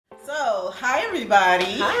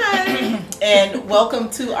everybody. Hi. And welcome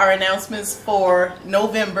to our announcements for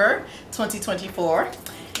November 2024.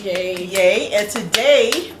 Yay. Yay. And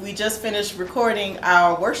today we just finished recording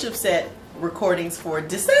our worship set recordings for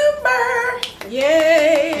December.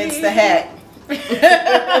 Yay. It's the hat.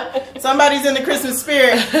 Somebody's in the Christmas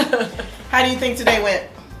spirit. How do you think today went?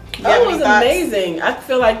 Oh, it was amazing. I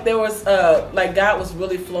feel like there was like God was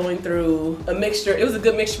really flowing through a mixture. It was a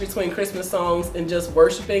good mixture between Christmas songs and just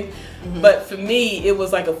worshiping. Mm-hmm. But for me, it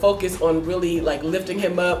was like a focus on really like lifting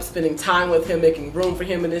him up, spending time with him, making room for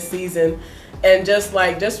him in this season, and just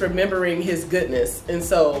remembering his goodness. And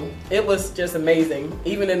so it was just amazing,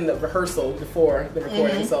 even in the rehearsal before the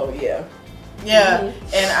recording. Mm-hmm. So yeah. Yeah.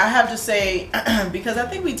 Mm-hmm. And I have to say, because I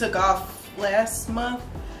think we took off last month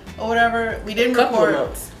or whatever, we didn't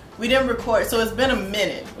record. We didn't record, so it's been a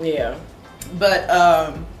minute. Yeah. But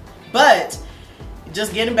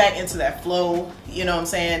just getting back into that flow, you know what I'm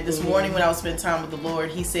saying? This morning when I was spending time with the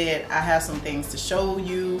Lord, He said, I have some things to show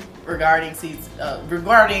you regarding Singing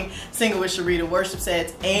with Cherita worship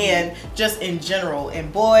sets and just in general.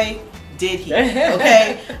 And boy, did He.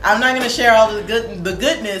 Okay? I'm not going to share all the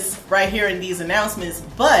goodness right here in these announcements,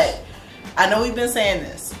 but I know we've been saying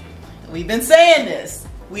this.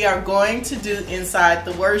 We are going to do Inside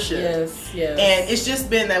the Worship. Yes, yes. And it's just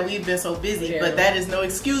been that we've been so busy, but that is no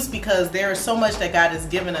excuse because there is so much that God has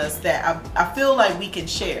given us that I feel like we can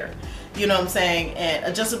share. You know what I'm saying?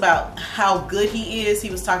 And just about how good He is. He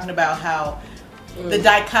was talking about how the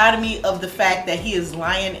dichotomy of the fact that He is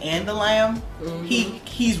lion and the lamb.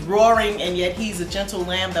 He's roaring and yet He's a gentle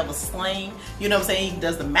lamb that was slain. You know what I'm saying? He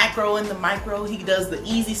does the macro and the micro. He does the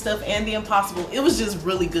easy stuff and the impossible. It was just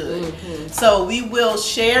really good. So we will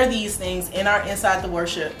share these things in our Inside the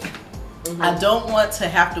Worship. I don't want to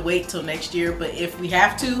have to wait till next year, but if we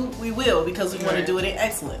have to, we will, because we want to do it in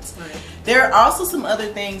excellence. There are also some other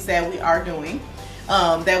things that we are doing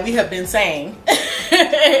that we have been saying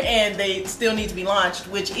and they still need to be launched,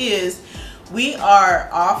 which is we are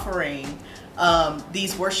offering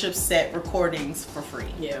these worship set recordings for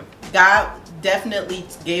free. Yeah, God definitely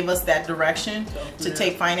gave us that direction to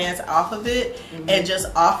take finance off of it and just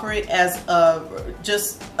offer it as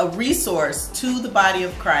just a resource to the body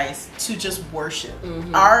of Christ to just worship.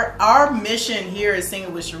 Our mission here is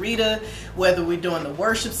Singing with Cherita, whether we're doing the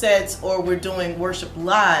worship sets or we're doing worship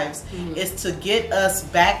lives, is to get us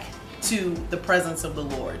back to the presence of the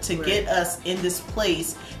Lord, to get us in this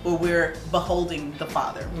place where we're beholding the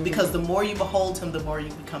Father, because the more you behold Him, the more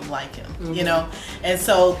you become like Him, you know. And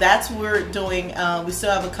so that's what we're doing. We still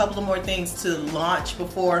have a couple of more things to launch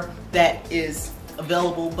before that is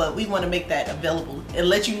available, but we want to make that available and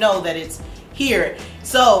let you know that it's here.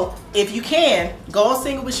 So if you can, go on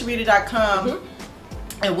singingwithcherita.com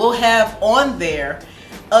and we'll have on there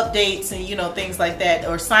updates and things like that,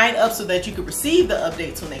 or sign up so that you can receive the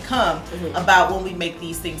updates when they come about when we make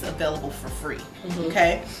these things available for free.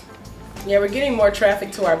 Okay. Yeah, we're getting more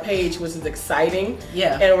traffic to our page, which is exciting.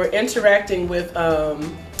 Yeah. And we're interacting with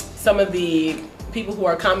some of the people who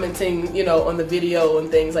are commenting, on the video and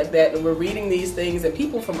things like that. And we're reading these things, and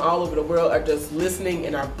people from all over the world are just listening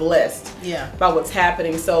and are blessed by what's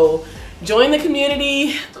happening. So join the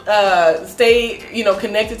community, stay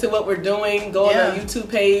connected to what we're doing. Go on our YouTube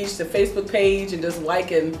page, the Facebook page, and just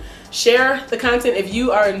like and share the content. If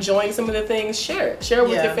you are enjoying some of the things, share it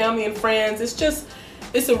with your family and friends.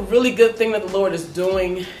 It's a really good thing that the Lord is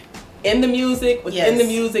doing in the music, within the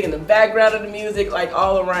music, in the background of the music, like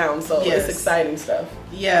all around. So it's exciting stuff.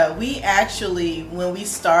 Yeah, we actually, when we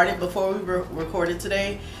started, before we recorded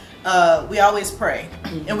today, we always pray,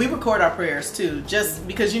 and we record our prayers too, just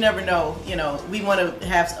because you never know, we want to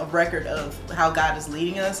have a record of how God is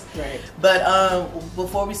leading us. Right. But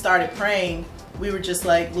before we started praying, we were just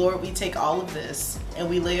like, Lord, we take all of this and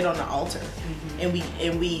we lay it on the altar, and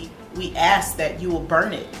we ask that you will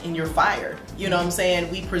burn it in your fire. You know what I'm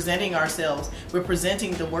saying? We presenting ourselves. We're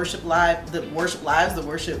presenting the worship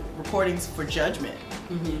worship recordings for judgment,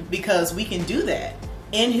 because we can do that.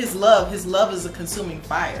 In His love is a consuming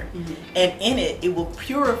fire, and in it will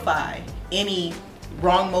purify any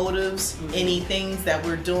wrong motives, any things that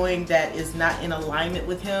we're doing that is not in alignment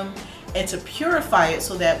with Him, and to purify it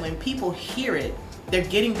so that when people hear it, they're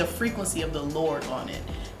getting the frequency of the Lord on it.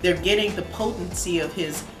 They're getting the potency of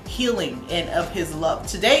His healing and of His love.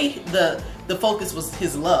 Today, the focus was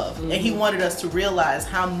His love, and He wanted us to realize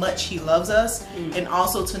how much He loves us, and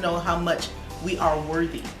also to know how much we are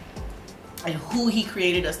worthy. and who he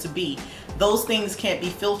created us to be. Those things can't be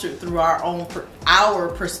filtered through our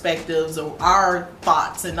perspectives or our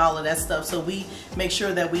thoughts and all of that stuff. So we make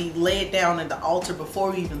sure that we lay it down at the altar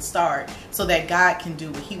before we even start, so that God can do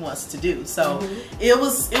what he wants to do. So it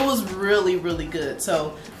was really, really good.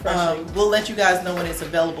 So we'll let you guys know when it's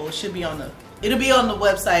available. It'll be on the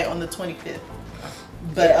website on the 25th.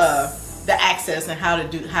 But the access and how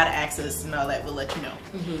to access and all that, we'll let you know.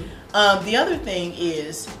 The other thing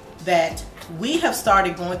is that we have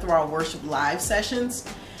started going through our worship live sessions,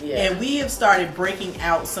 and we have started breaking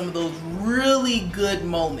out some of those really good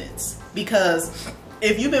moments. Because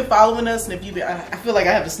if you've been following us, and if you've been, I feel like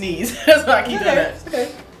I have to sneeze. That's why I keep doing that.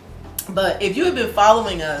 Okay. But if you have been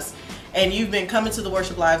following us and you've been coming to the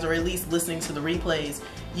worship lives, or at least listening to the replays,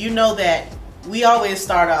 you know that we always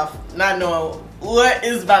start off not knowing what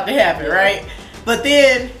is about to happen, right? But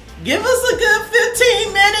then give us a good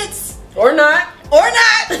 15 minutes, or not.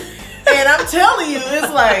 And I'm telling you,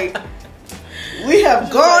 it's like we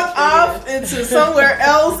have gone off into somewhere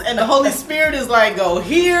else, and the Holy Spirit is like, go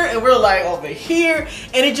here, and we're like over here,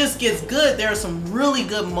 and it just gets good. There are some really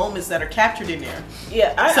good moments that are captured in there.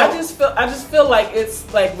 Yeah, I just feel like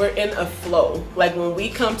it's like we're in a flow. Like when we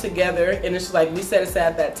come together, and it's like we set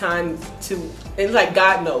aside that time to. It's like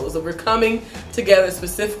God knows that we're coming together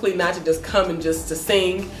specifically not to just come and just to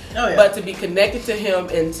sing, but to be connected to Him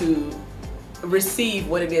and to receive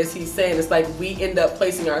what it is He's saying. It's like we end up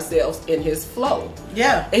placing ourselves in His flow.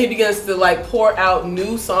 Yeah. And He begins to like pour out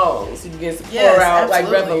new songs. He begins to pour out like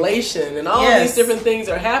revelation, and all these different things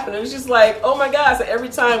are happening. It's just like, oh my God. So every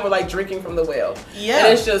time we're like drinking from the well. Yeah.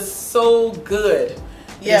 And it's just so good.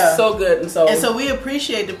 Yeah. It's so good. And so we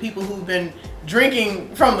appreciate the people who've been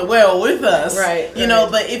drinking from the well with us, you know.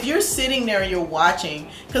 But if you're sitting there and you're watching,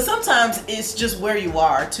 because sometimes it's just where you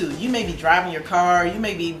are too. You may be driving your car, you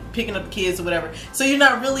may be picking up the kids or whatever, so you're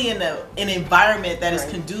not really in an environment that is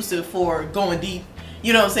conducive for going deep,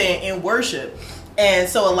 you know what I'm saying, in worship. And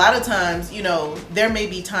so a lot of times, you know, there may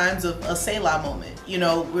be times of a Selah moment, you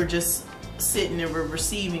know, we're just sitting and we're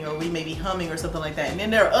receiving, or we may be humming or something like that. And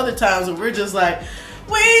then there are other times where we're just like,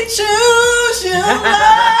 we choose you, Lord,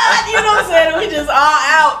 you know what I'm saying? We just all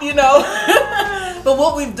out, you know. But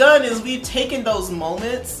what we've done is we've taken those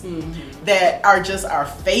moments that are just our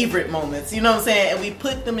favorite moments, you know what I'm saying, and we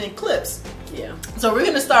put them in clips. Yeah. So we're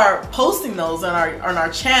gonna start posting those on our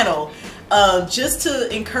channel, just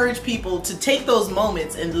to encourage people to take those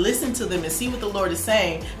moments and listen to them and see what the Lord is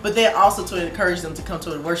saying, but then also to encourage them to come to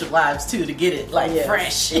the worship lives too, to get it like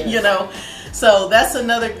fresh, you know. So that's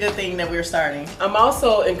another good thing that we're starting. I'm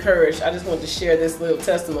also encouraged. I just wanted to share this little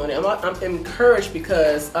testimony. I'm encouraged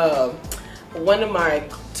because two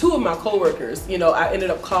of my coworkers, you know, I ended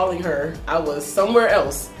up calling her. I was somewhere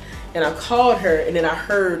else, and I called her, and then I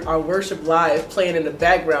heard our worship live playing in the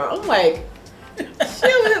background. I'm like,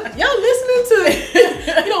 y'all listening to,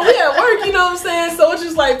 you know, we at work, you know what I'm saying? So it's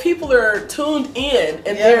just like people are tuned in,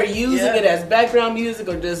 and they're using it as background music,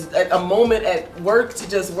 or just at a moment at work to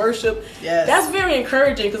just worship. Yes. That's very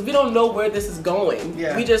encouraging, because we don't know where this is going.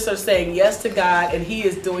 Yeah. We just are saying yes to God, and He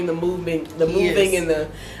is doing the moving and the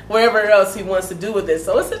wherever else He wants to do with it.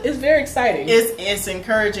 So it's very exciting. It's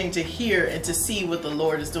encouraging to hear and to see what the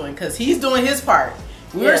Lord is doing, because He's doing His part.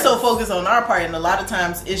 We're so focused on our part, and a lot of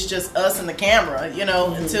times it's just us and the camera, you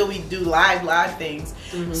know, until we do live things.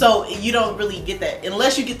 So you don't really get that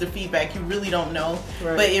unless you get the feedback. You really don't know,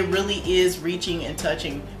 but it really is reaching and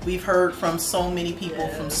touching. We've heard from so many people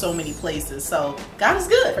from so many places. So God is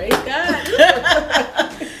good. Praise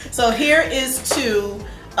God. So here is to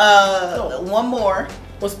one more.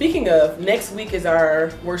 Well, speaking of, next week is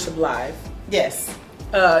our worship live. Yes.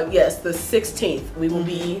 Yes, the 16th. We will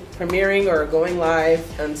be premiering or going live,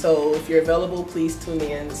 and so if you're available, please tune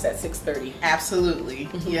in. It's at 6:30. Absolutely.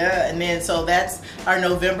 Yeah, and then so that's our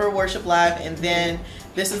November worship live, and then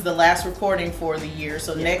this is the last recording for the year.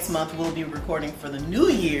 So next month we'll be recording for the new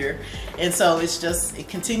year, and so it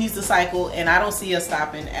continues the cycle, and I don't see us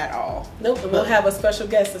stopping at all. Nope. And we'll have a special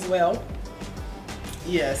guest as well.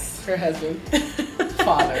 Yes. Her husband.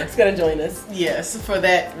 Father. Is going to join us. Yes, for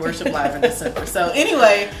that worship live in December. So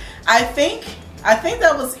anyway, I think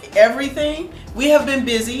that was everything. We have been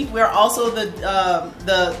busy. We're also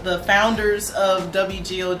the founders of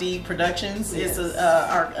WGOD Productions. Yes. It's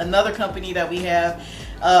another company that we have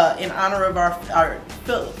in honor of our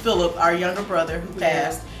Philip, our younger brother who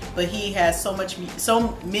passed. But he has so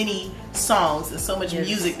many songs and so much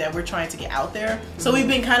music that we're trying to get out there. So we've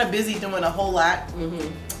been kind of busy doing a whole lot.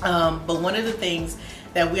 But one of the things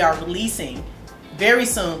that we are releasing very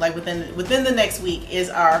soon, like within the next week, is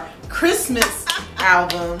our Christmas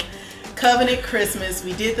album Covenant Christmas.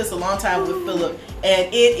 We did this a long time with Philip,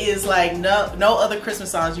 and it is like no other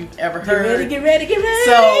Christmas songs you've ever heard. Get ready.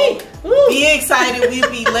 So be excited.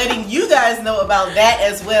 We'll be letting you guys know about that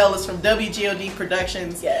as well. It's from WGOD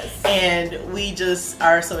Productions. Yes. And we just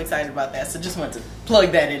are so excited about that. So just wanted to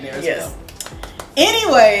plug that in there as well.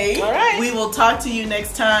 Anyway, all right. We will talk to you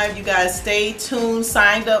next time. You guys stay tuned,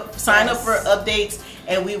 sign up for updates,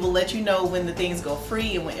 and we will let you know when the things go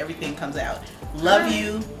free and when everything comes out. Love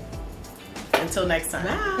you. Until next time.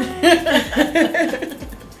 Bye.